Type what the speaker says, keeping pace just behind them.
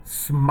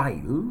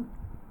smile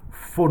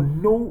for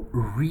no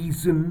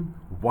reason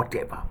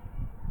whatever.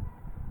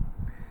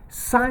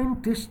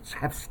 Scientists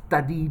have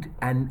studied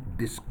and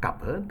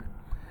discovered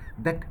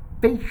that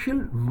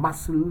facial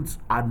muscles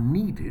are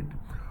needed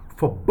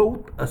for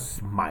both a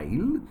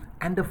smile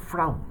and a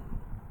frown.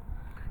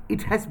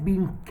 It has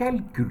been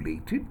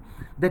calculated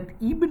that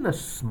even a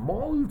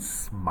small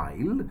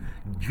smile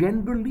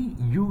generally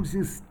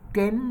uses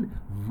 10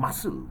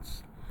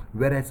 muscles,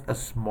 whereas a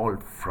small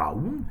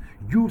frown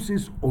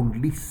uses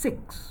only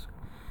 6.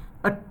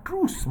 A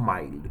true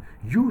smile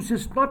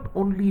uses not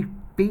only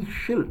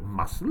facial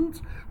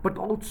muscles but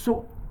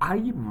also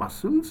eye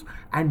muscles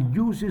and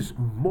uses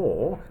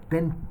more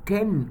than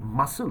 10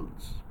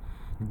 muscles.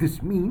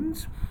 This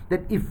means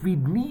that if we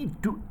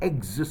need to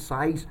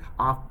exercise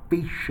our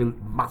facial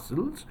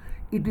muscles,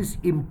 it is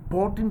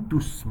important to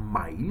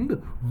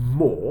smile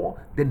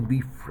more than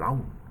we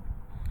frown.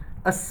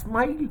 A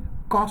smile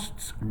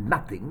costs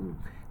nothing,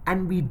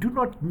 and we do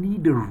not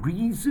need a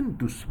reason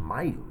to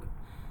smile.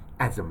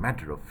 As a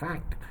matter of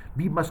fact,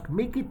 we must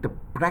make it a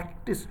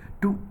practice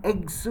to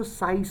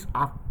exercise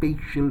our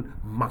facial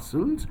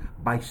muscles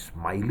by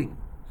smiling.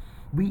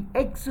 We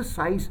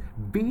exercise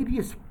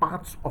various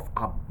parts of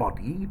our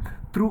body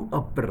through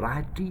a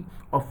variety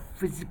of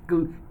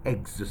physical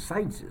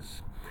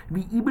exercises.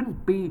 We even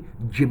pay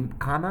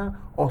gymkhana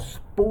or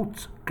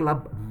sports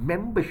club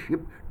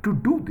membership to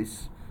do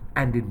this,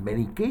 and in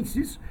many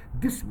cases,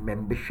 this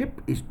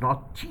membership is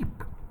not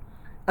cheap.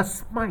 A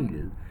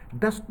smile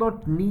does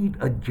not need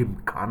a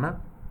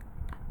gymkhana,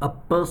 a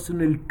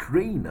personal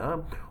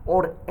trainer,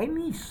 or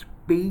any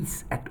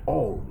space at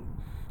all.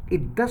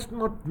 It does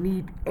not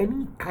need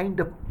any kind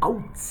of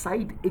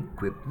outside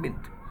equipment.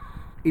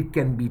 It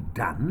can be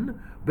done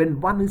when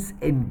one is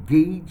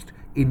engaged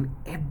in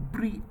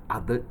every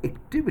other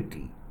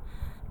activity.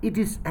 It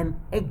is an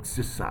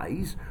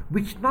exercise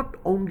which not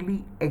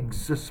only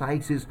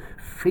exercises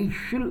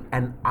facial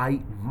and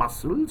eye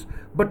muscles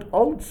but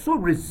also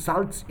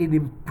results in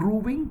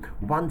improving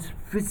one's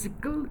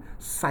physical,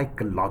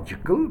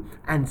 psychological,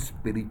 and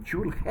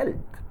spiritual health.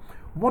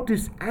 What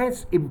is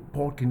as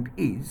important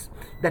is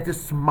that a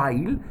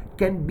smile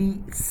can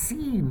be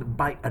seen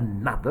by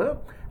another,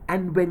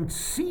 and when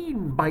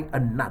seen by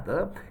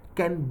another,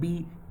 can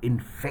be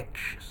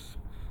infectious.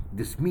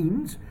 This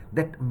means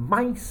that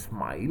my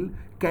smile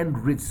can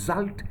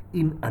result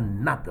in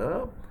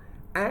another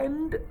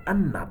and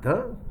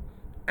another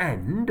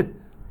and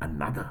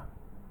another.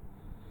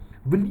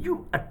 Will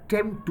you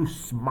attempt to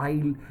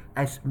smile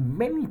as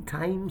many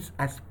times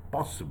as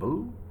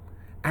possible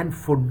and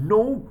for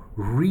no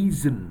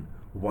reason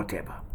whatever?